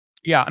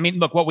Yeah, I mean,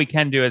 look, what we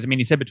can do is, I mean,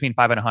 you said between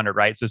 5 and 100,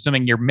 right? So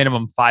assuming your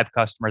minimum five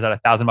customers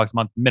at $1,000 a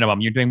month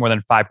minimum, you're doing more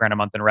than 5 grand a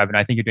month in revenue.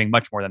 I think you're doing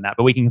much more than that,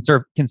 but we can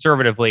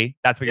conservatively.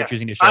 That's what you're Yeah,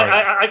 choosing to share with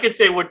us. I could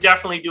say we're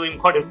definitely doing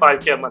more than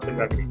 5K a month in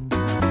revenue.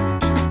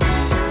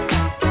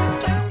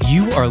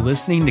 You are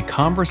listening to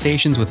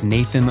Conversations with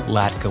Nathan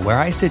Latka, where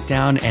I sit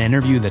down and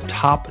interview the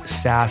top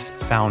SaaS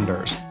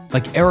founders,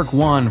 like Eric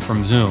Yuan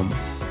from Zoom.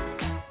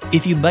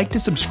 If you'd like to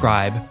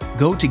subscribe,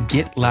 go to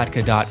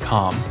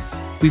getlatka.com.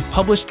 We've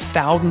published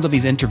thousands of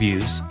these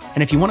interviews,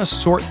 and if you want to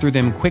sort through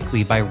them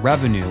quickly by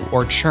revenue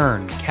or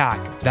churn,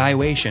 CAC,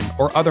 valuation,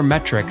 or other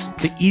metrics,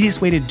 the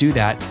easiest way to do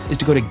that is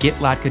to go to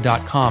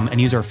getlatka.com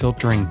and use our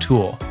filtering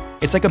tool.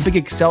 It's like a big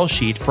Excel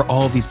sheet for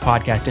all of these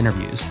podcast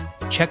interviews.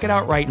 Check it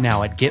out right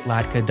now at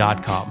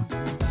getlatka.com.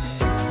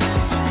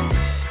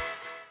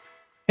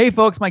 Hey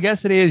folks, my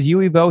guest today is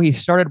Yui Vo. He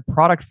started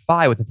Product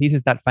Fi with the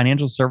thesis that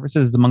financial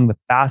services is among the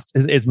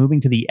is moving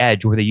to the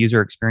edge where the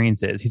user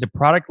experience is. He's a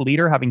product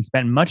leader, having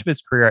spent much of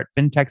his career at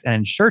fintechs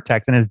and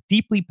insurtechs, and is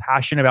deeply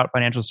passionate about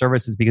financial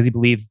services because he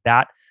believes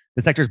that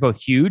the sector is both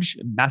huge,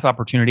 massive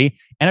opportunity,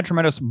 and a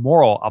tremendous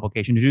moral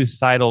obligation to do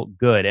societal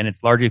good, and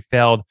it's largely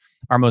failed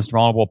our most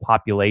vulnerable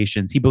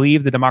populations. He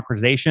believes the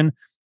democratization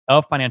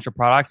of financial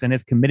products and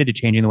is committed to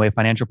changing the way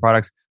financial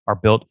products are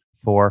built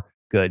for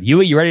good.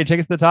 Yui, you ready to take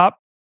us to the top?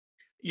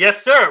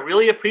 Yes, sir.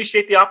 Really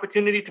appreciate the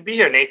opportunity to be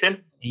here,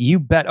 Nathan. You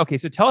bet. Okay,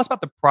 so tell us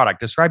about the product.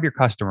 Describe your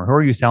customer. Who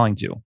are you selling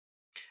to?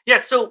 Yeah,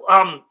 so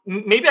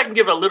maybe I can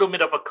give a little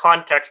bit of a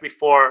context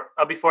before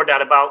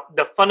that about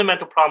the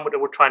fundamental problem that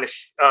we're trying to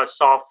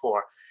solve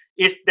for.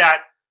 Is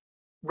that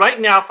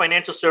right now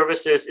financial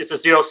services is a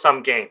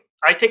zero-sum game.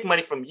 I take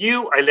money from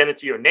you, I lend it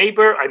to your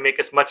neighbor, I make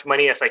as much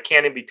money as I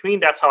can in between.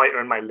 That's how I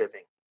earn my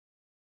living.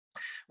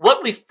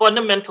 What we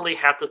fundamentally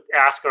have to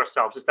ask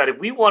ourselves is that if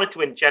we wanted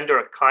to engender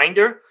a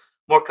kinder,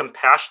 more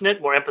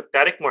compassionate, more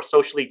empathetic, more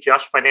socially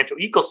just financial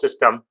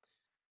ecosystem,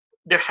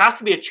 there has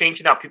to be a change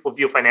in how people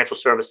view financial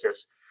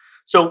services.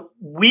 So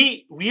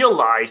we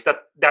realized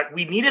that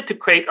we needed to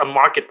create a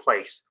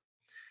marketplace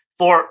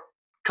for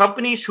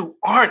companies who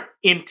aren't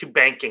into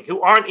banking,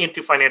 who aren't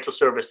into financial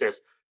services,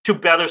 to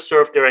better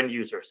serve their end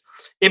users.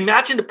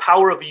 Imagine the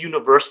power of a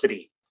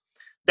university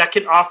that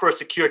can offer a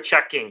secure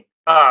checking,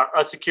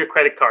 a secure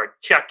credit card,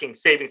 checking,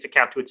 savings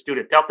account to its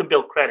student to help them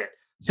build credit.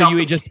 So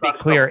you just to be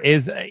clear,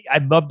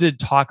 I'd love to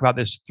talk about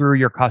this through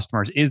your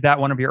customers. Is that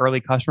one of your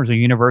early customers, a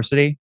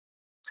university?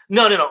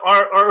 No.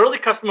 Our early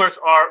customers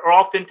are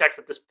all fintechs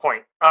at this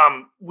point.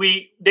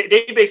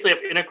 They basically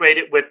have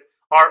integrated with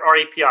our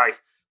APIs.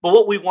 But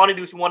what we want to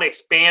do is we want to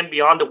expand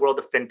beyond the world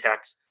of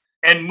fintechs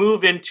and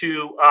move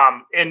into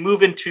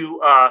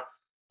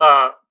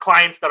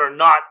clients that are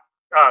not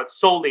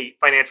solely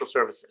financial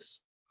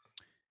services.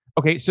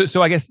 Okay,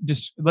 so I guess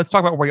just let's talk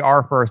about where you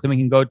are first, then we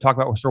can go talk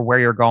about sort of where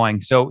you're going.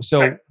 So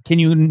okay. Can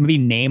you maybe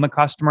name a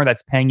customer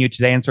that's paying you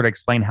today and sort of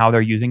explain how they're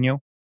using you?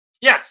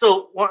 Yeah.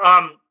 So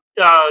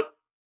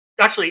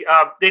actually,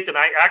 Nathan,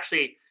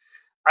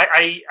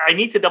 I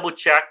need to double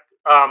check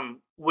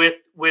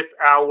with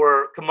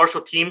our commercial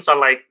teams on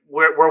like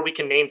where we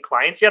can name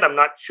clients yet. I'm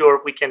not sure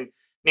if we can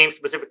name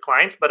specific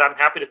clients, but I'm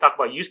happy to talk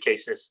about use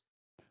cases.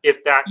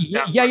 If that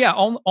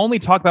only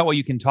talk about what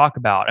you can talk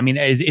about. I mean,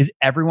 is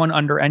everyone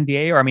under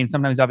NDA? Or I mean,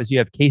 sometimes obviously you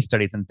have case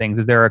studies and things.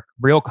 Is there a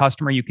real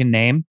customer you can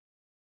name?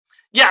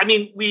 Yeah, I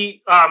mean,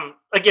 we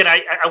again,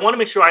 I want to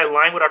make sure I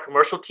align with our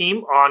commercial team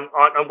on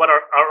what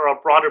our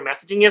broader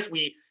messaging is.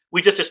 We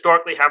just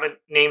historically haven't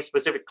named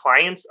specific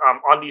clients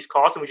on these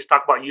calls, and we just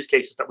talk about use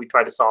cases that we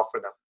try to solve for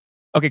them.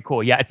 Okay,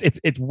 cool. Yeah,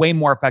 it's way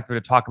more effective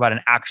to talk about an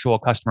actual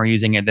customer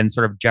using it than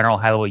sort of general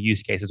high-level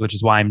use cases, which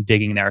is why I'm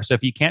digging there. So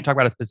if you can't talk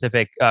about a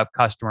specific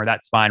customer,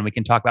 that's fine. We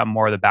can talk about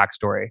more of the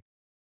backstory.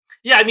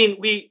 Yeah, I mean,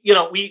 we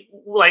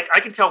like I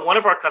can tell one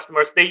of our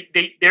customers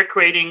they're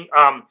creating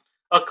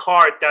a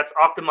card that's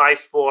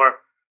optimized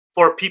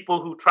for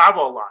people who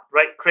travel a lot,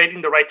 right?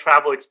 Creating the right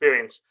travel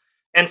experience,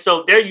 and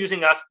so they're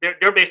using us.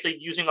 They're basically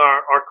using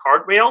our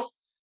card rails,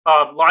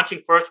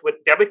 launching first with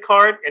debit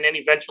card, and then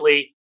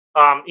eventually.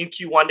 In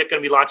Q1, they're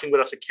going to be launching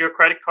with a secure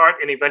credit card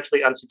and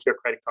eventually unsecured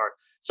credit card.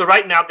 So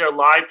right now, they're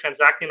live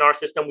transacting in our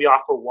system. We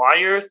offer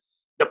wires,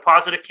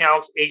 deposit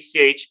accounts,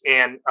 ACH,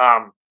 and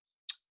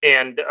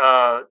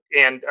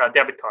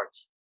debit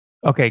cards.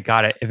 Okay,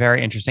 got it.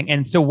 Very interesting.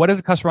 And so, what does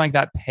a customer like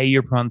that pay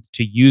you per month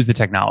to use the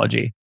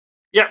technology?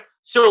 Yeah.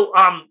 So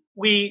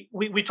we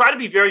try to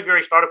be very,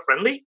 very startup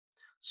friendly.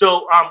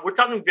 So we're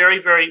talking very,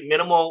 very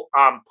minimal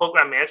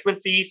program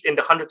management fees in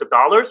the hundreds of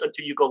dollars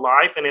until you go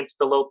live, and it's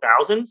the low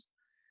thousands.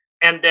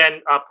 And then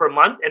per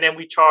month, and then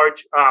we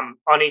charge on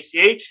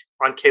ACH,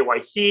 on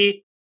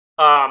KYC,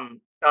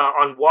 on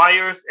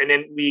wires, and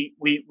then we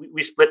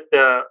split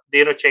the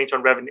interchange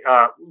on revenue.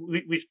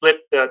 We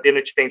split the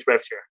interchange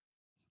rev share.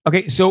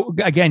 Okay, so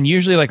again,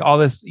 usually like all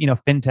this,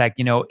 fintech,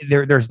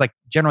 there's like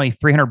generally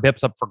 300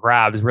 bips up for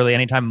grabs. Really,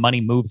 anytime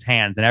money moves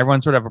hands, and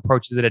everyone sort of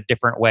approaches it a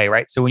different way,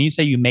 right? So when you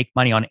say you make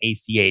money on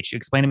ACH,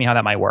 explain to me how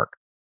that might work.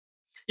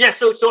 Yeah,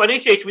 so on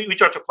ACH we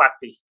charge a flat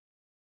fee.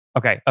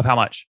 Okay, of how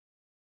much?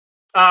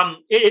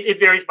 It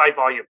varies by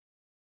volume.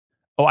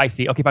 Oh, I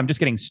see. Okay, if I'm just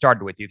getting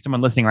started with you, if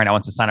someone listening right now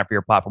wants to sign up for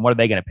your platform, what are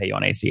they going to pay you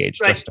on ACH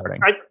Right. just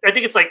starting? I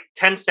think it's like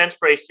 10 cents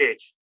per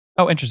ACH.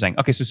 Oh, interesting.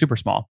 Okay, so super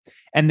small,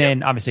 and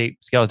then obviously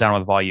scales down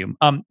with volume.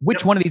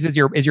 Which Yep. one of these is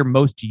your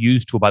most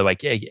used tool, by the way?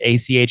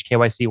 ACH,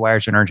 KYC,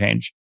 wires,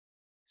 interchange.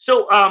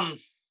 So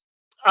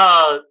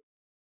I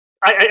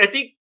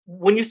think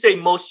when you say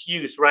most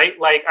used, right?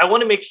 Like I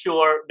want to make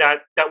sure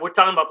that we're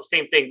talking about the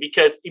same thing,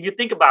 because if you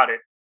think about it,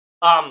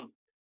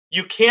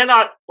 you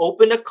cannot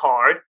open a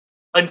card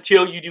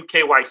until you do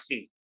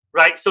KYC,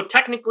 right? So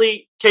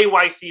technically,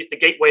 KYC is the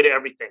gateway to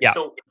everything. Yeah.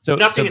 So So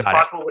nothing is got it.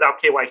 possible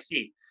without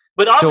KYC.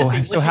 But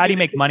obviously, So how do you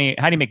make money?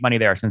 How do you make money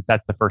there? Since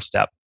that's the first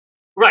step.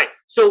 Right.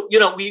 So we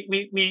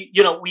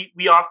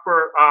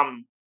offer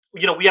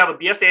we have a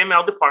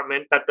BSAML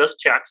department that does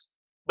checks,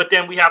 but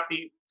then we have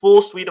the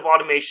full suite of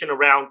automation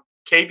around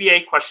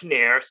KBA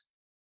questionnaires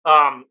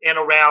and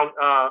around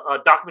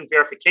document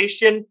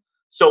verification.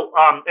 So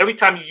every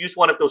time you use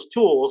one of those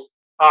tools,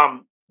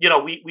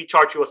 we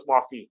charge you a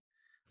small fee.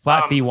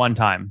 Flat fee one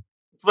time.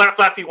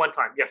 Flat fee one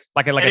time. Yes.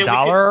 Like a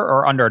dollar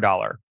or under a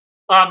dollar.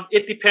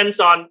 It depends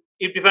on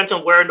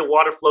where in the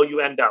water flow you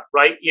end up,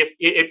 right?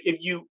 If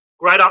you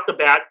right off the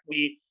bat,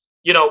 we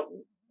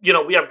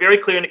have very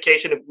clear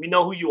indication. If we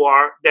know who you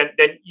are, then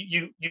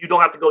you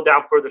don't have to go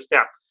down further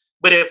step.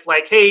 But if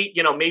like, hey,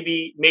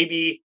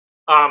 maybe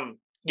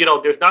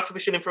there's not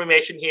sufficient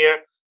information here,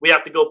 we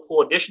have to go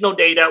pull additional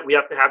data. We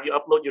have to have you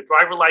upload your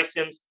driver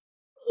license.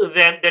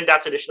 Then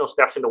that's additional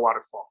steps in the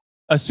waterfall.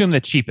 Assume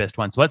the cheapest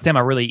one. So let's say I'm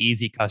a really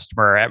easy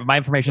customer. My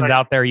information's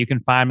out there. You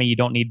can find me. You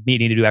don't need me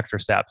to do extra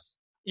steps.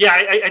 Yeah,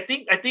 I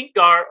think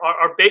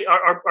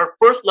our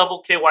first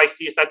level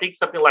KYC is, I think,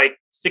 something like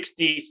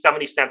 60,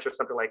 70 cents or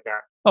something like that.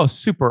 Oh,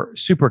 super,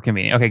 super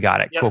convenient. Okay,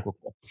 got it. Yep. Cool.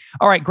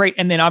 All right, great.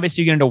 And then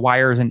obviously you get into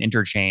wires and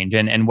interchange.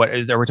 And what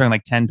are we talking,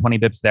 like 10, 20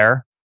 bips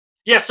there?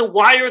 Yeah, so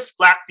wires,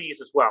 flat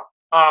fees as well.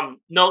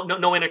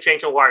 No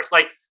interchange on wires.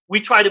 Like we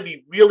try to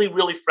be really,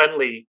 really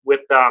friendly with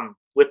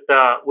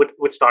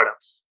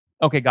startups.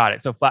 Okay, got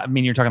it. So flat,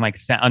 you're talking like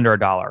under a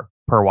dollar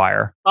per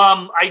wire.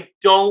 I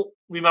don't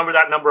remember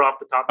that number off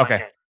the top of my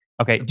head.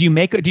 Okay.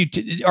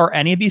 Are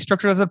any of these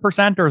structured as a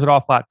percent, or is it all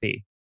flat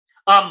fee?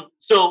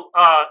 So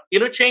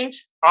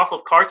interchange off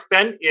of card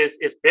spend is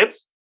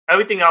bips.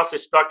 Everything else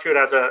is structured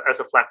as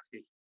a flat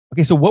fee.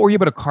 Okay, so what were you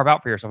able to carve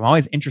out for yourself? I'm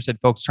always interested,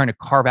 folks, trying to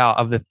carve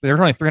out there's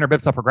only 300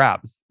 bips up for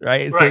grabs,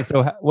 right?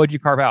 So what did you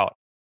carve out?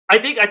 I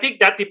think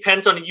that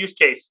depends on the use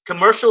case.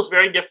 Commercial is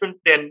very different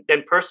than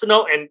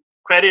personal, and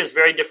credit is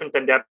very different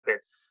than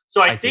debit.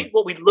 So I think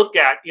what we look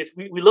at is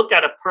we look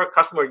at a per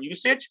customer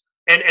usage,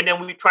 and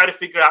then we try to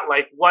figure out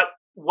like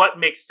what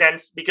makes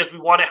sense, because we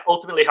want to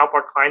ultimately help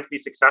our clients be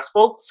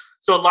successful.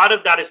 So a lot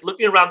of that is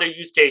looking around their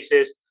use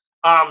cases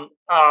and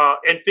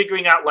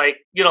figuring out like,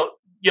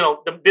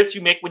 the bips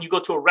you make when you go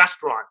to a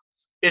restaurant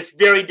is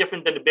very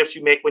different than the bips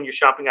you make when you're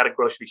shopping at a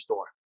grocery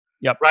store.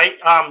 Yep. Right.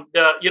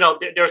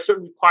 There are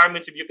certain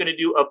requirements if you're going to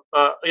do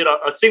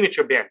a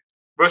signature bin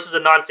versus a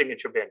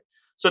non-signature bin.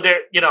 So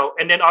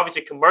and then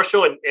obviously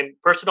commercial and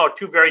personal are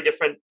two very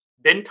different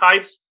bin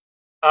types.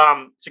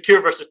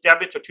 Secure versus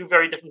debits are two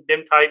very different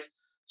bin types.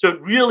 So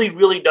it really,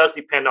 really does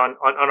depend on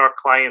our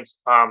clients'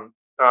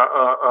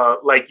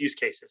 like use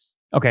cases.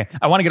 Okay,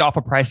 I want to get off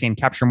of pricing and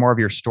capture more of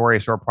your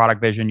story, sort of product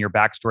vision, your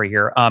backstory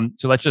here.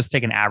 So let's just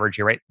take an average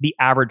here, right? The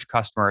average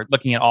customer,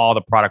 looking at all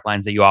the product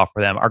lines that you offer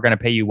them, are going to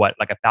pay you what,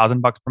 like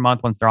 $1,000 per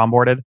month once they're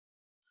onboarded?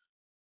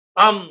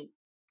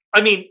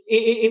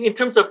 In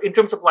terms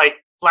of like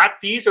flat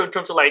fees, or in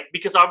terms of like,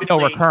 because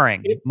obviously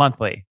recurring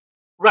monthly,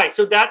 right?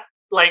 So that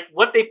like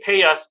what they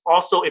pay us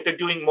also, if they're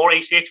doing more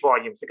ACH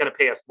volumes, they're going to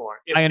pay us more.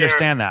 I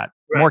understand that.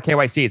 Right. More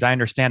KYCs. I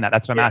understand that.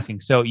 That's what I'm asking.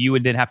 So you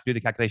would then have to do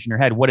the calculation in your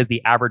head. What is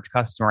the average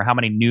customer? How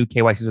many new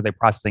KYCs are they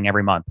processing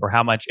every month? Or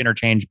how much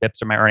interchange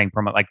bips am I earning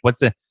per month? Like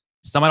what's the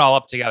sum it all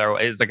up together?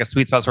 Is like a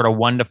sweet spot sort of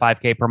 1 to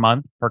 5K per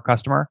month per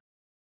customer?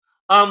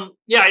 I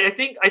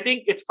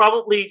think it's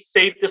probably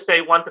safe to say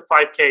 1 to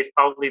 5K is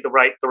probably the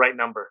right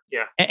number.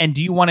 Yeah. And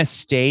do you want to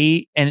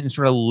stay and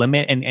sort of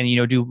limit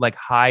and do like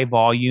high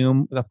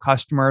volume of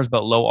customers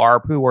but low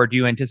ARPU, or do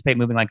you anticipate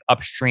moving like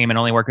upstream and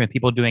only working with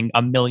people doing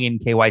 1 million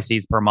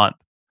KYCs per month?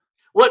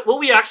 What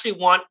we actually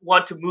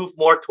want to move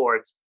more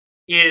towards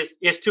is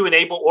to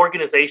enable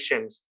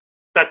organizations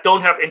that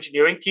don't have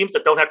engineering teams,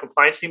 that don't have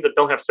compliance teams, that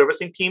don't have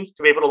servicing teams,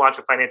 to be able to launch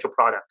a financial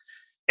product.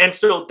 And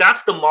so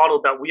that's the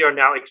model that we are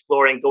now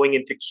exploring going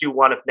into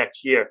Q1 of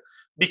next year,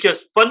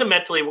 because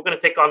fundamentally we're going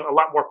to take on a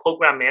lot more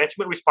program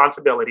management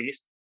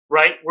responsibilities,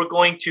 right? We're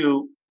going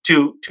to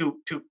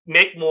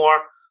make more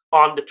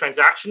on the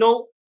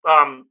transactional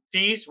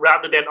fees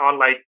rather than on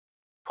like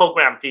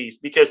program fees,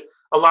 because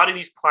a lot of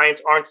these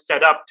clients aren't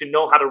set up to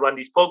know how to run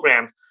these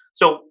programs.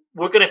 So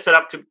we're going to set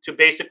up to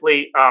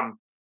basically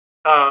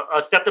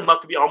set them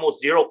up to be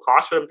almost zero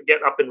cost for them to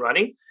get up and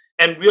running,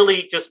 and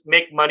really just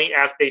make money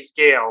as they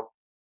scale.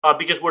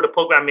 Because we're the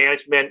program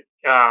management,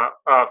 and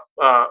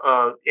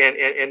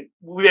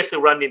we basically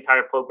run the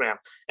entire program,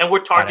 and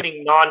we're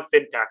targeting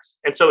non-fintechs,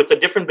 and so it's a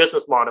different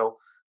business model.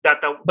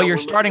 But you're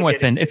starting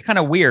with it's kind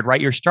of weird, right?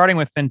 You're starting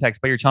with fintechs,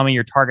 but you're telling me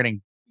you're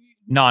targeting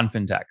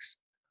Non-fintechs.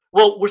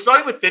 Well, we're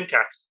starting with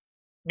fintechs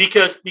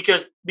because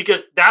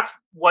that's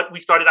what we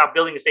started out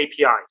building as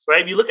APIs,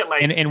 right? If you look at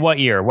like In what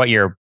year? What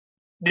year?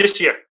 This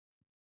year.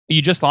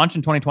 You just launched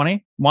in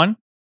 2021?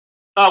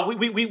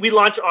 We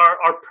launched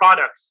our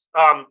products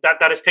that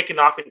has taken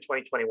off in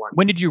 2021.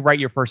 When did you write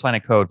your first line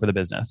of code for the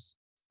business?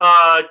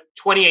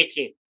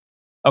 2018.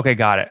 Okay,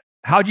 got it.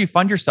 How'd you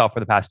fund yourself for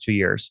the past 2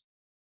 years?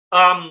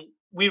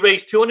 We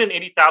raised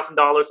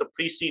 $280,000 of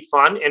pre-seed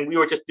fund, and we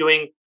were just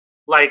doing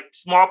like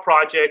small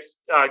projects,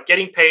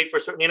 getting paid for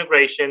certain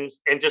integrations,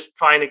 and just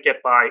trying to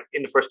get by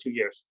in the first 2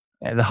 years.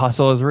 Yeah, the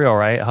hustle is real,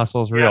 right?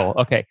 Hustle is real.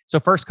 Yeah. Okay, so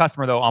first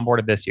customer though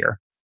onboarded this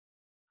year.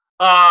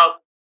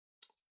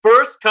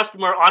 First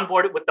customer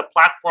onboarded with the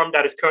platform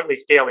that is currently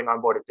scaling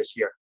onboarded this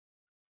year.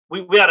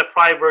 We had a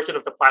prior version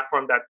of the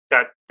platform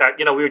that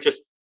we were just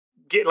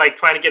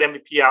trying to get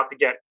MVP out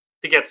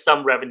to get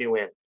some revenue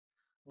in.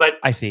 But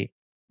I see.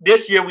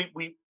 This year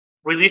we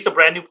released a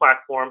brand new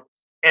platform,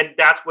 and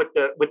that's what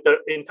the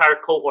entire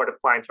cohort of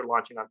clients are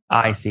launching on.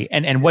 I see.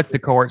 And what's the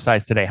cohort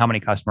size today? How many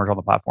customers on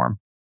the platform?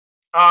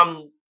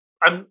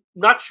 I'm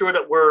not sure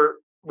that we're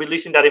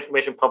releasing that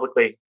information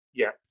publicly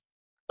yet.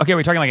 Okay,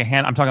 we're talking like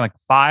I'm talking like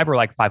 5 or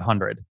like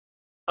 500.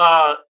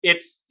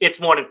 It's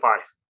more than 5,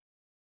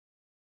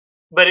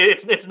 but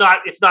it's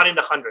not in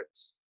the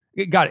hundreds.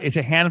 Got it. It's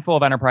a handful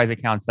of enterprise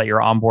accounts that you're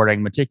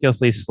onboarding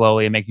meticulously,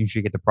 slowly, and making sure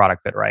you get the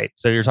product fit right.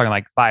 So you're talking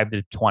like 5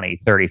 to 20,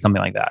 30,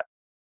 something like that.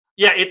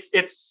 Yeah,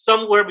 it's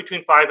somewhere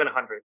between 5 and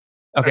 100.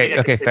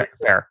 Okay, fair.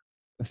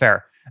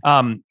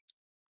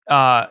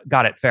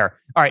 Got it. Fair.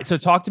 All right. So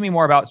talk to me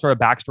more about sort of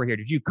backstory here.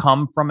 Did you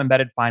come from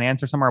embedded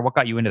finance or somewhere? What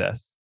got you into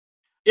this?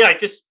 Yeah, I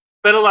just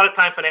spent a lot of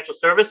time financial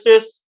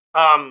services.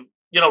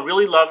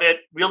 Really love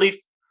it.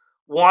 Really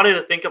wanted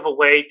to think of a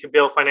way to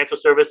build financial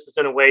services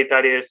in a way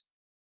that is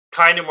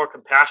kind of more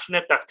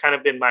compassionate. That's kind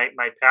of been my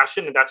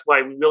passion, and that's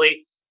why we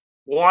really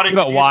wanted.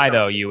 But why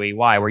though, Yui?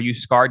 Why were you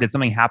scarred? Did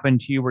something happen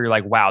to you where you're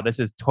like, wow, this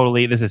is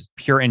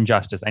pure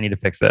injustice. I need to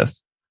fix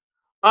this.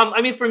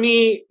 For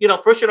me,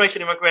 first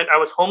generation immigrant, I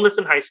was homeless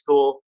in high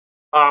school.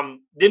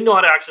 Didn't know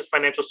how to access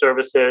financial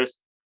services.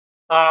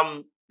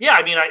 I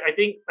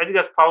think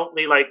that's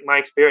probably like my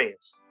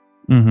experience.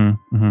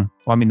 Mm-hmm. Mm-hmm.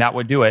 Well, that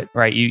would do it,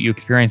 right? You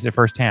experienced it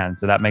firsthand,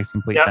 so that makes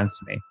complete sense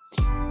to me.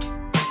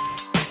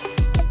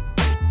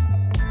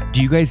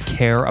 Do you guys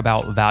care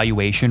about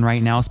valuation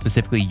right now,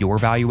 specifically your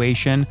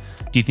valuation?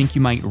 Do you think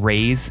you might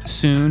raise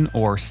soon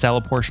or sell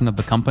a portion of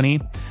the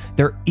company?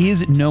 There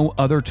is no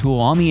other tool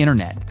on the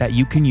internet that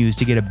you can use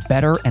to get a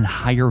better and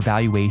higher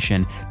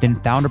valuation than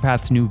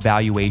FounderPath's new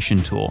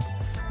valuation tool.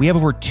 We have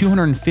over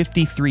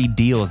 253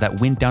 deals that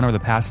went down over the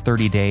past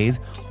 30 days,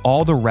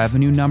 all the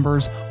revenue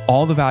numbers,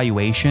 all the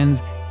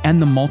valuations, and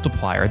the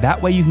multiplier.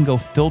 That way you can go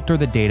filter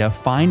the data,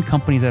 find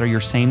companies that are your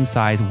same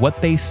size,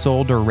 what they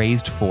sold or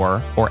raised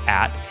for or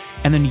at,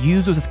 and then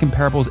use those as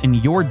comparables in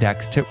your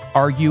decks to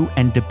argue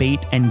and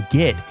debate and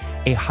get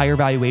a higher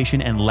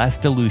valuation and less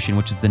dilution,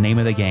 which is the name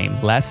of the game,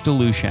 less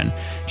dilution.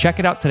 Check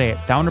it out today at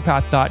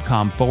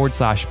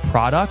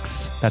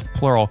founderpath.com/products, that's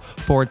plural,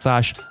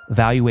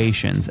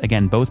 /valuations.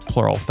 Again, both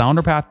plural,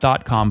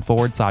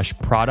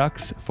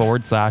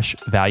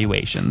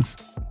 founderpath.com/products/valuations.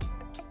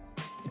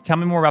 Tell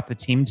me more about the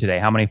team today.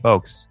 How many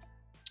folks?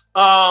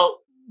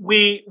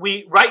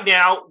 We right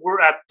now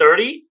we're at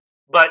 30,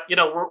 but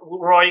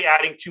we're already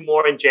adding 2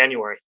 more in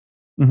January.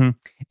 Mm-hmm.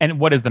 And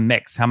what is the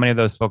mix? How many of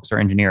those folks are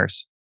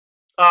engineers?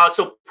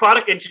 So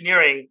product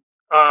engineering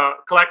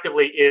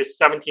collectively is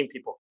 17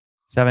 people.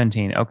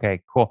 17.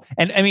 Okay, cool.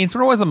 And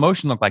sort of what does the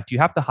motion look like? Do you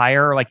have to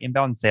hire like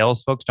inbound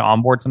sales folks to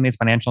onboard some of these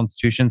financial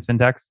institutions,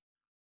 fintechs?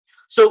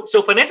 So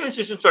financial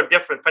institutions are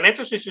different.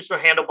 Financial institutions are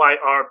handled by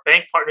our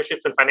bank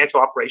partnerships and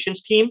financial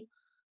operations team.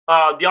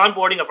 The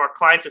onboarding of our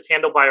clients is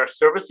handled by our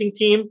servicing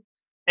team,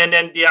 and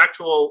then the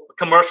actual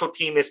commercial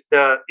team is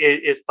what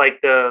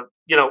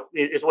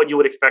you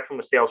would expect from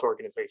a sales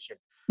organization.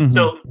 Mm-hmm.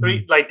 So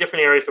 3 like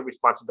different areas of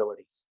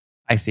responsibilities.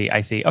 I see.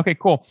 Okay,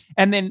 cool.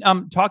 And then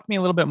talk to me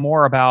a little bit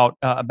more about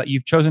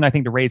you've chosen, I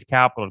think, to raise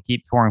capital to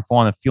keep pouring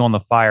fuel on the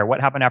fire.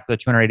 What happened after the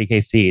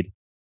 280K seed?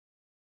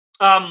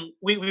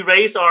 We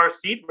raised our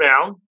seed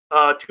round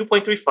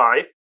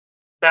 2.35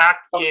 back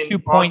in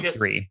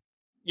 2.3.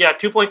 Yeah,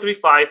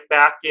 2.35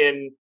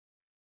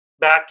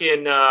 back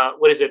in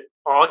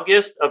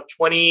August of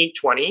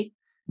 2020,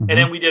 mm-hmm. And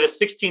then we did a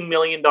 $16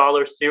 million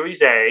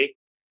Series A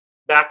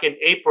back in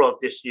April of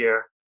this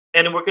year,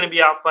 and then we're going to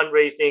be out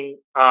fundraising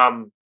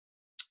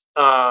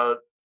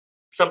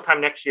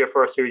sometime next year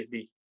for a Series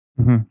B.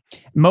 Mm-hmm.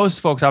 Most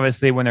folks,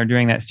 obviously, when they're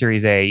doing that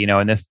Series A,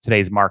 in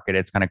today's market,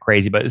 it's kind of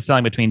crazy, but it's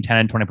selling between 10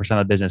 and 20% of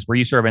the business. Were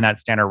you sort of in that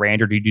standard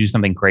range, or do you do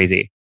something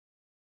crazy?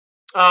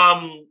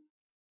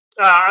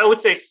 I would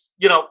say,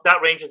 that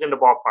range is in the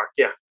ballpark.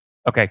 Yeah.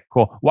 Okay,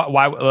 cool.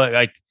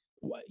 Why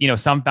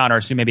some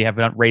founders who maybe have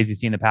raised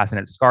VC in the past and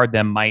it scarred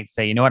them might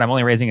say, you know what, I'm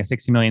only raising a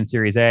 60 million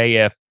Series A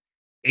if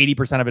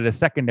 80% of it is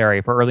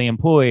secondary for early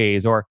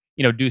employees, or,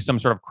 do some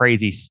sort of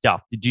crazy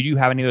stuff. Did you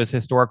have any of those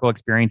historical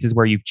experiences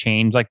where you've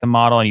changed like the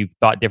model and you've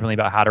thought differently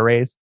about how to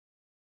raise?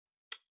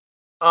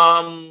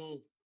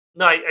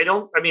 No, I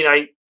don't. I mean,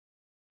 I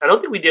don't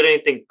think we did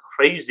anything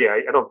crazy.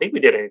 I don't think we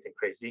did anything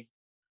crazy.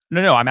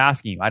 No, I'm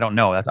asking you. I don't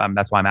know.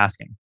 That's why I'm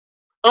asking.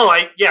 Oh,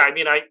 yeah. I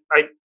mean,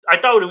 I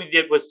thought what we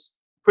did was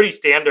pretty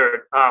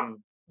standard.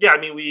 Yeah. I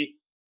mean, we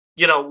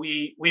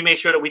made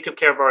sure that we took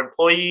care of our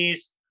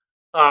employees.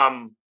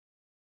 Um,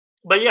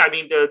 but yeah, I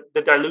mean,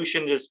 the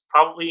dilution is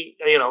probably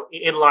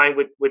in line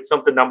with some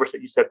of the numbers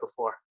that you said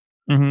before.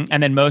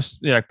 And then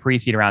most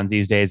pre-seed rounds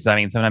these days. I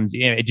mean, sometimes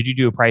did you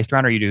do a priced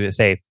round or you do a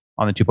safe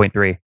on the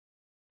 2.3?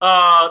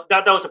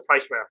 That was a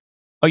price round.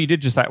 Oh, you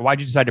did decide. Why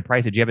did you decide to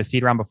price it? Did you have a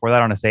seed round before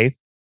that on a safe?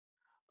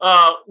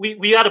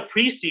 We had a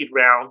pre-seed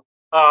round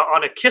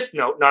on a KISS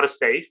note, not a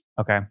safe.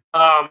 Okay.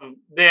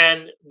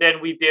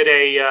 Then we did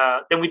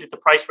the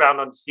price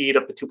round on the seed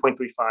of the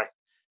 2.35.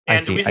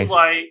 And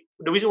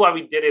the reason why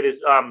we did it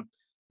is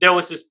there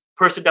was this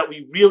person that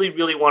we really,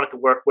 really wanted to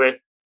work with.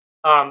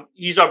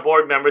 He's our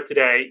board member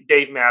today,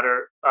 Dave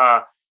Matter,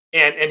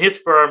 and his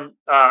firm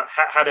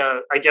had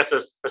a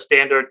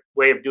standard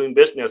way of doing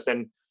business,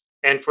 and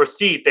for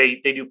seed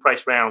they do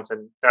price rounds,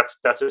 and that's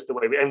just the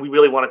way. And we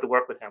really wanted to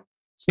work with him.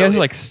 So this is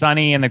like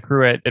Sunny and the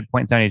crew at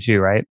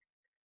 0.72, right?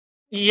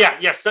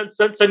 Yeah.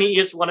 Sunny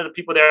is one of the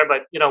people there,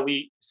 but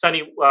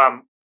Sunny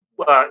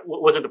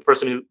wasn't the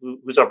person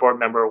who's our board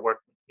member or work.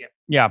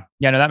 Yeah.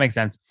 No, that makes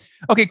sense.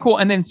 Okay, cool.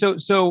 And then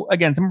so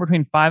again, somewhere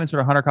between 5 and sort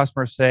of 100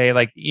 customers say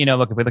look,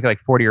 if we look at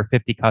like 40 or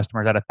 50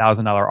 customers at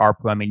 $1,000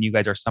 ARPU, I mean, you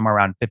guys are somewhere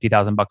around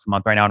 $50,000 a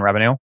month right now in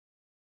revenue.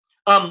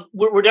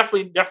 We're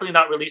definitely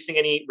not releasing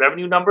any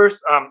revenue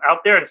numbers out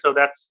there, and so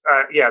that's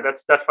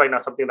probably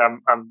not something that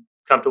I'm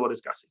comfortable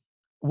discussing.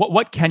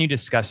 What can you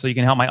discuss so you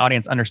can help my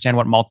audience understand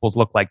what multiples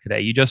look like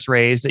today? You just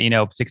raised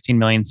 16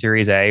 million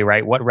Series A,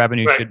 right? What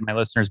revenue should my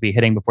listeners be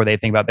hitting before they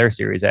think about their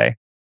Series A?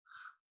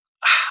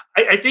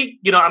 I think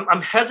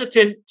I'm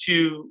hesitant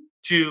to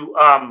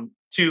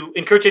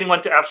encourage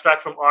anyone to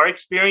abstract from our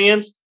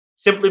experience,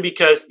 simply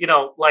because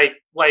like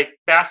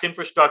BaaS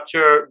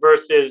infrastructure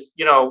versus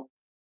totally.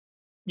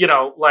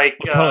 I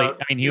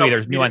mean, Huey,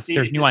 there's nuance.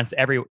 There's nuance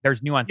everywhere.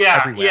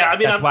 Yeah. I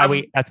mean,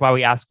 that's why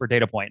we ask for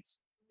data points.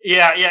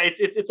 Yeah.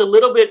 It's a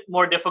little bit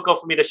more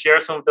difficult for me to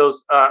share some of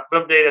those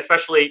from data,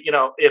 especially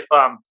if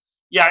I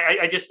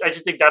just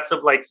think that's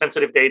of like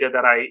sensitive data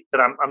that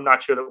I'm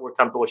not sure that we're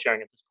comfortable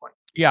sharing at this point.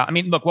 Yeah, I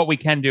mean, look, what we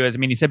can do is, I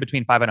mean, you said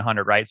between 5 and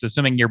 100, right? So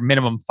assuming your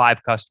minimum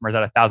 5 customers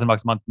at $1,000 a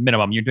month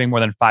minimum, you're doing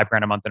more than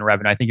 $5,000 a month in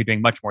revenue. I think you're doing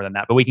much more than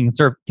that, but we can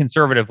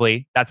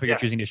conservatively. That's what you're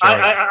choosing to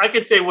share. I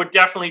can say we're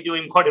definitely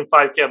doing more than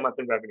 $5,000 a month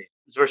in revenue.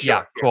 For sure.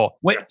 Yeah, cool.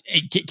 Yes.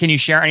 Can you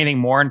share anything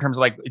more in terms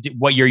of like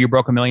what year you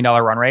broke $1 million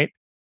run rate?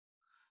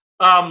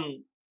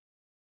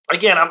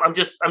 Again, I'm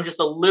just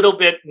a little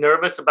bit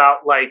nervous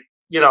about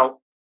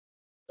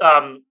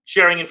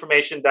sharing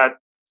information that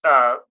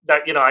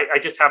I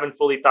just haven't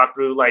fully thought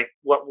through, like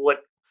what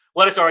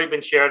has already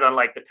been shared on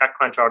like the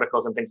TechCrunch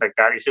articles and things like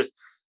that. It's just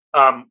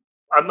I'm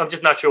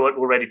just not sure what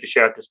we're ready to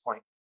share at this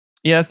point.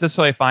 Yeah, that's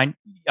totally fine.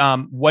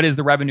 What is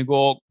the revenue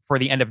goal for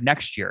the end of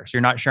next year? So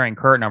you're not sharing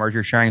current numbers;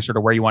 you're sharing sort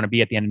of where you want to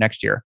be at the end of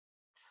next year.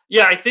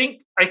 Yeah, I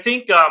think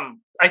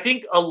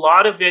a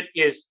lot of it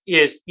is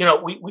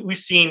we've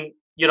seen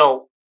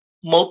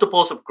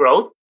multiples of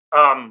growth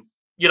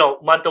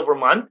month over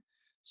month.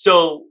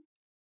 So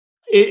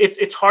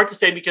it's hard to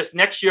say, because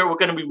next year we're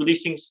going to be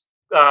releasing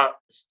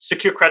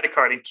secure credit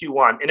card in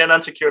Q1 and then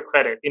unsecured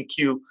credit in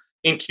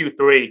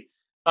Q3.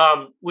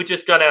 We're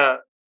just gonna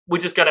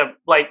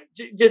like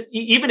just,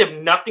 even if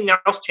nothing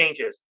else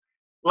changes,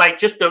 like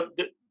just the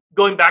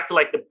going back to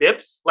like the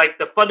BIPs, like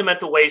the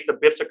fundamental ways the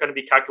BIPs are going to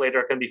be calculated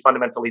are going to be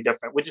fundamentally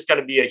different, which is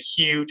going to be a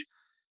huge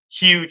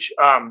change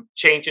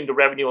in the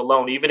revenue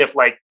alone, even if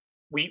like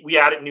we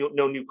added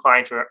no new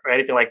clients or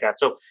anything like that.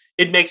 So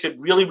it makes it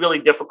really, really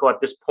difficult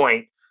at this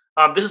point.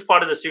 This is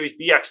part of the Series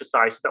B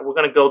exercise that we're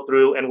going to go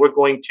through, and we're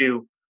going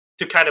to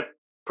kind of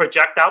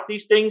project out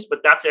these things.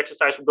 But that's the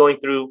exercise we're going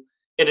through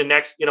in the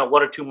next 1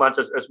 or 2 months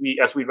as we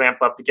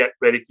ramp up to get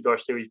ready to do our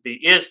Series B,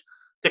 is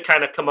to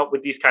kind of come up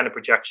with these kind of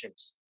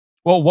projections.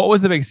 Well, what was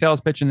the big sales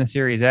pitch in the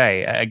Series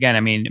A? Again, I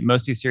mean,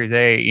 most of these Series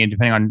A,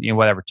 depending on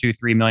whatever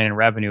 2-3 million in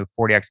revenue,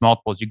 40x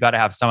multiples, you got to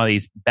have some of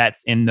these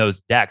bets in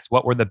those decks.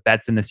 What were the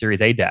bets in the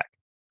Series A deck?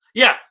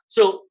 Yeah.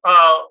 So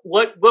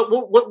what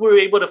we were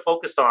able to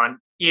focus on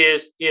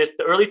is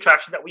the early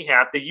traction that we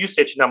had, the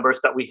usage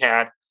numbers that we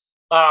had,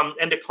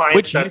 and the clients.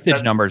 Which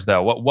usage numbers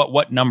though?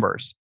 What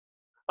numbers?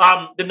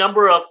 The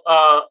number of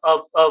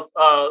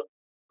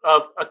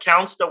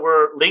accounts that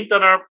were linked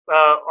on our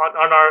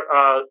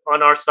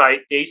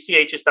site, the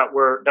ACHs that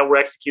were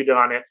executed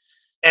on it,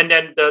 and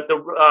then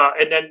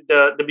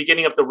the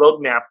beginning of the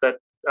roadmap that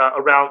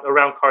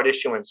around card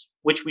issuance,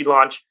 which we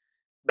launched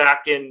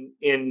back in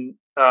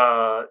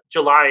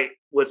July,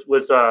 was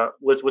the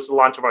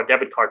launch of our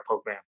debit card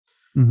program.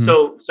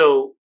 Mm-hmm.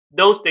 So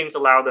those things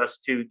allowed us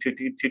to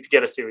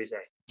get a Series A.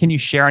 Can you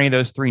share any of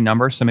those 3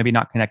 numbers? So maybe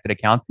not connected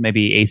accounts,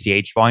 maybe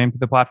ACH volume to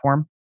the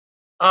platform.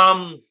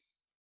 I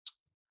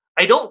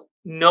don't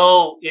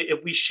know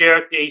if we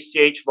shared the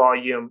ACH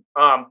volume,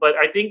 but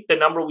I think the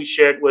number we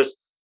shared was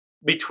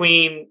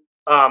between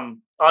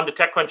 1 on the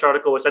TechCrunch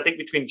article was, I think,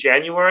 between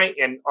January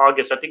and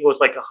August, I think it was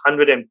like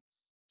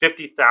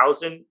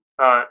 150,000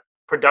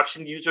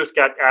 production users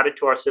got added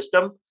to our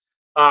system.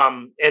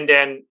 And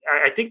then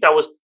I think that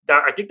was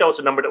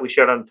a number that we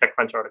shared on the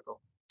TechCrunch article.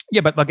 Yeah,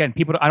 but again,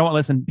 I don't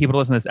want people to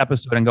listen to this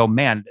episode and go,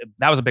 man,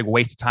 that was a big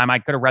waste of time. I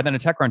could have read that in a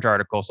TechCrunch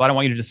article. So I don't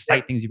want you to just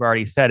cite things you've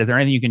already said. Is there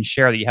anything you can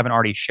share that you haven't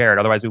already shared?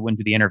 Otherwise, we wouldn't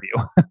do the interview.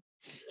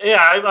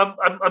 Yeah,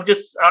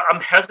 I'm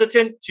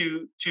hesitant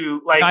to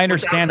like. I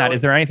understand that.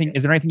 Is there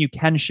anything you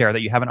can share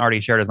that you haven't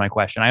already shared? Is my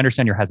question. I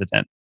understand you're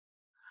hesitant.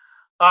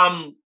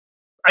 I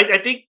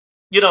think,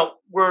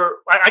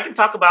 I can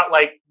talk about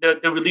like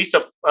the release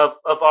of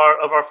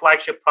our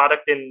flagship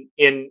product in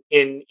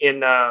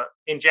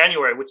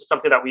January, which is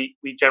something that we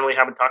generally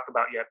haven't talked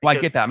about yet. Well, I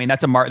get that. I mean,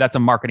 that's a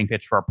marketing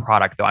pitch for a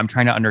product, though. I'm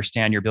trying to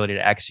understand your ability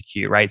to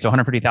execute, right? So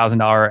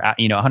 $150,000,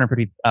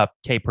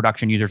 150K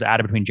production users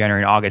added between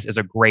January and August is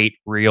a great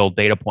real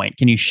data point.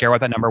 Can you share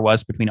what that number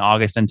was between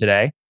August and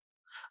today?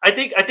 Let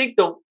me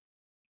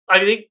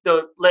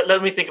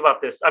think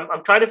about this.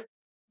 I'm trying to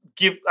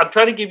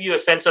give you a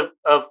sense of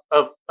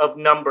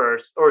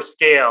numbers or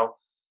scale,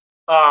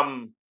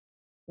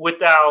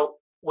 without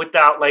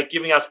like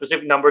giving out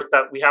specific numbers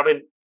that we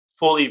haven't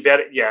fully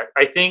vetted yet.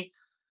 I think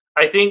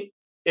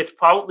it's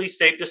probably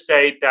safe to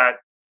say that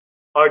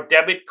our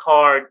debit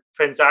card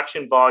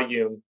transaction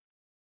volume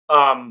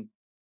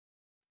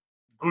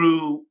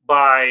grew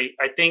by,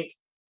 I think,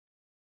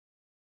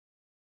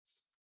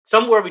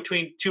 somewhere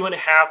between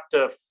 2.5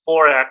 to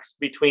 4x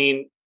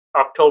between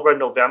October and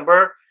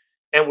November.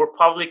 And we're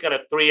probably going to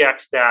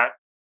 3x that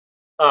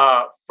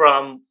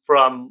from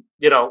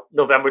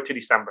November to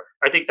December.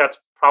 I think that's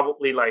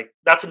probably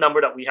that's a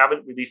number that we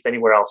haven't released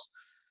anywhere else,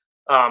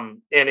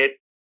 and it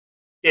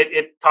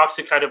talks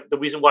to kind of the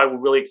reason why we're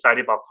really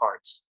excited about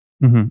cards.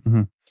 Mm-hmm,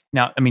 mm-hmm.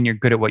 Now, I mean, you're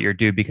good at what you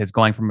do, because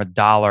going from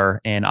 $1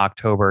 in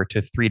October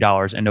to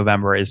 $3 in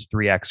November is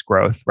 3x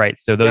growth, right?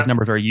 So those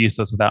numbers are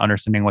useless without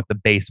understanding what the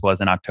base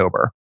was in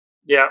October.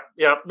 Yeah.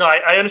 No,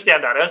 I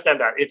understand that.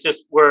 It's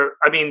just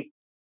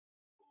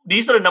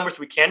these are the numbers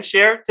we can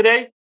share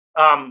today.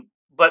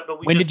 But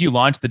when did you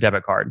launch the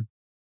debit card?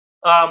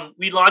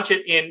 We launched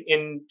it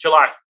in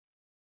July.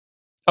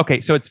 Okay,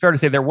 so it's fair to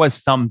say there was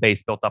some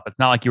base built up. It's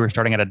not like you were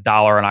starting at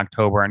 $1 in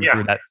October and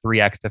grew that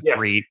 3x to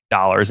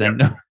 $3 in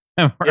November.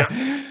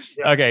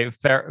 Okay,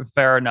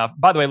 fair enough.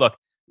 By the way, look,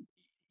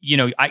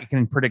 I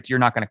can predict you're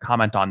not going to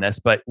comment on this,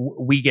 but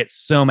we get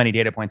so many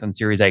data points on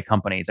Series A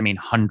companies. I mean,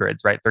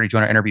 hundreds, right?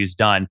 3,200 interviews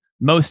done.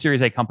 Most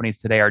Series A companies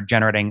today are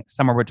generating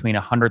somewhere between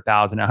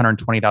 $100,000 and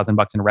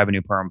 $120,000 in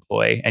revenue per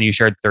employee. And you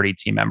shared 30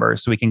 team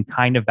members. So we can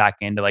kind of back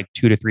into like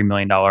 $2 to $3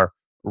 million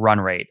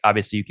run rate.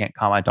 Obviously, you can't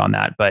comment on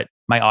that, but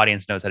my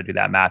audience knows how to do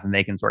that math and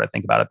they can sort of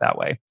think about it that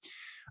way.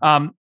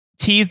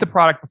 Tease the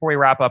product before we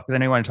wrap up, because I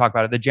know you want to talk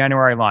about it. The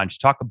January launch.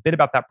 Talk a bit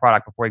about that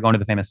product before we go into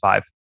the famous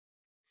 5.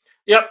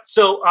 Yep.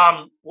 So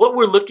what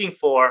we're looking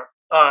for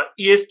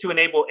is to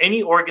enable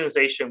any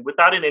organization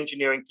without an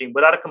engineering team,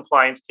 without a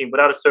compliance team,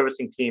 without a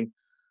servicing team,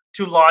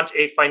 to launch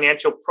a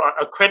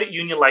a credit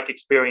union-like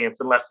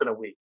experience in less than a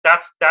week.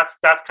 That's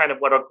kind of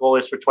what our goal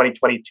is for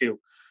 2022.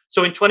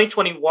 So in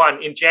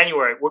 2021, in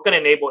January, we're going to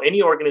enable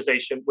any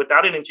organization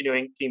without an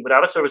engineering team,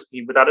 without a service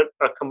team, without a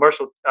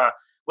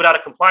without a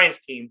compliance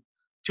team,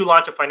 to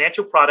launch a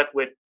financial product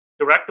with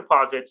direct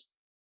deposits,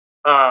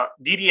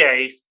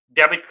 DDAs,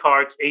 debit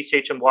cards,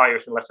 ACH, and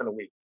wires in less than a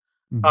week.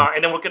 Mm-hmm.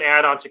 And then we're going to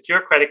add on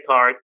secure credit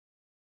card,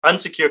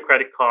 unsecured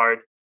credit card,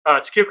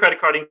 secure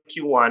credit card in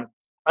Q1,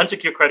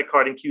 unsecured credit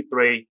card in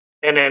Q3,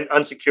 and then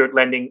unsecured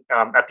lending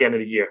at the end of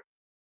the year.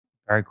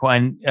 Very cool.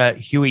 And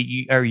Huey,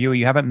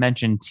 you haven't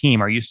mentioned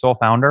team. Are you sole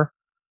founder?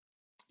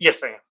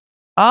 Yes, I am.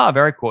 Ah,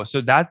 very cool.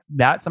 So that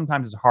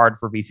sometimes is hard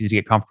for VCs to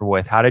get comfortable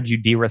with. How did you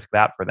de-risk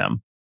that for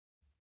them?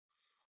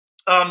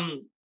 I've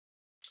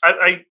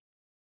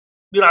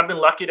been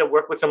lucky to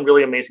work with some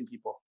really amazing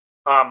people.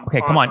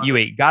 Okay, come on,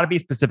 Huey. Got to be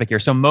specific here.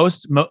 So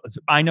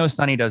I know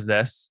Sunny does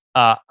this,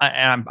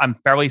 and I'm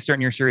fairly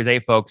certain your Series A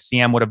folks,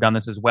 CM would have done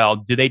this as well.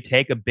 Do they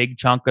take a big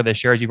chunk of the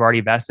shares you've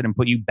already vested and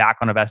put you back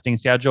on a vesting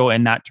schedule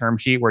in that term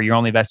sheet where you're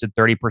only vested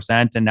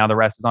 30% and now the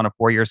rest is on a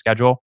 4-year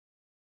schedule?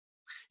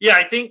 Yeah,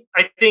 I think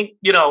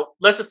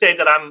let's just say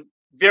that I'm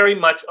very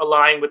much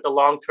aligned with the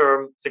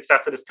long-term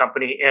success of this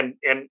company, and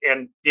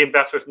the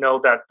investors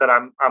know that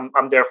I'm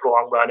there for the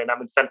long run, and I'm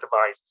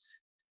incentivized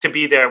to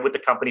be there with the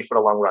company for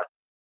the long run.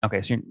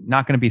 Okay, so you're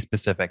not going to be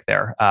specific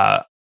there.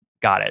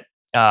 Got it.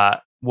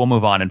 We'll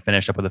move on and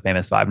finish up with the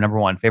famous 5. Number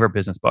 1, favorite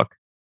business book.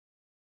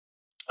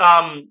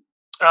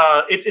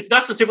 It's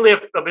not specifically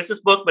a business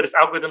book, but it's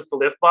Algorithms to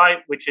Live By,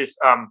 which is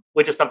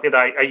something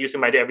that I use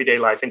in my everyday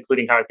life,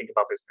 including how I think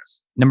about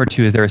business. Number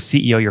 2, is there a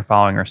CEO you're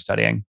following or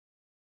studying?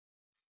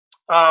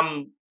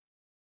 No,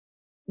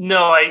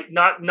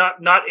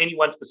 not any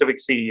one specific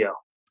CEO.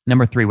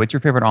 Number 3, what's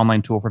your favorite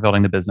online tool for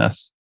building the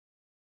business?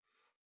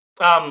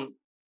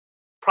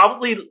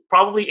 Probably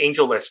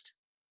AngelList.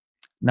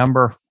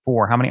 Number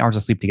 4, how many hours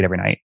of sleep do you get every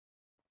night?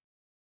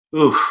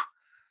 Oof.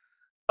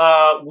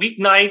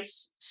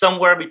 Weeknights,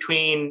 somewhere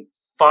between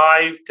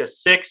 5 to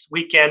 6.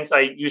 Weekends,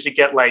 I usually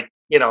get like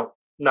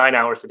 9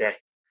 hours a day.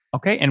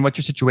 Okay. And what's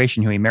your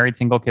situation, Huey? Married,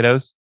 single,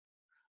 kiddos?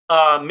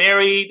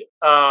 Married,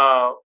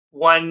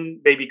 one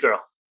baby girl.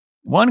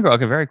 One girl.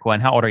 Okay, very cool.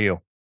 And how old are you?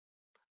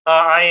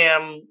 I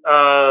am,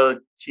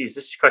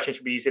 this question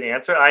should be easy to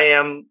answer. I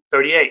am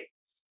 38.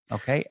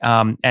 Okay.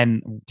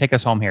 And take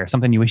us home here.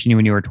 Something you wish you knew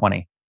when you were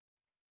 20.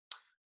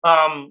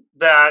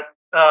 That,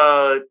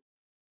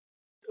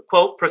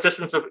 quote,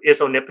 persistence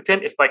is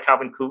omnipotent. It's by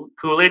Calvin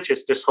Coolidge.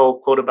 It's this whole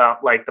quote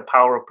about like the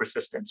power of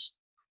persistence.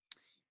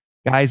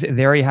 Guys,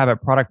 there you have it.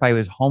 Product Fi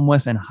was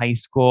homeless in high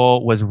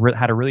school,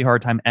 had a really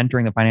hard time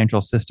entering the financial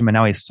system, and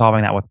now he's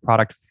solving that with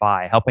Product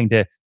Fi, helping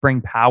to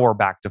bring power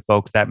back to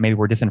folks that maybe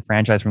were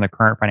disenfranchised from the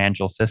current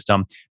financial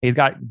system. He's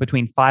got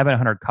between 5 and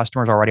 100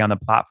 customers already on the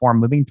platform,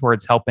 moving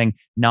towards helping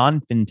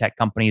non-fintech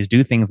companies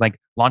do things like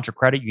launch a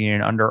credit union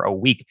in under a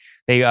week.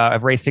 They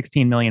have raised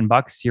 $16 million.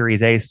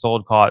 Series A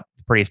sold, call it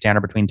pretty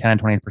standard, between 10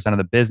 and 20% of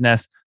the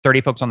business.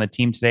 30 folks on the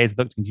team today as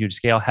they look to continue to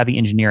scale. Heavy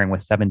engineering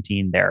with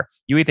 17 there.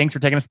 Yui, thanks for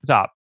taking us to the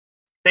top.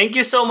 Thank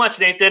you so much,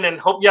 Nathan, and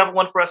hope you have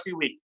one for us this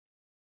week.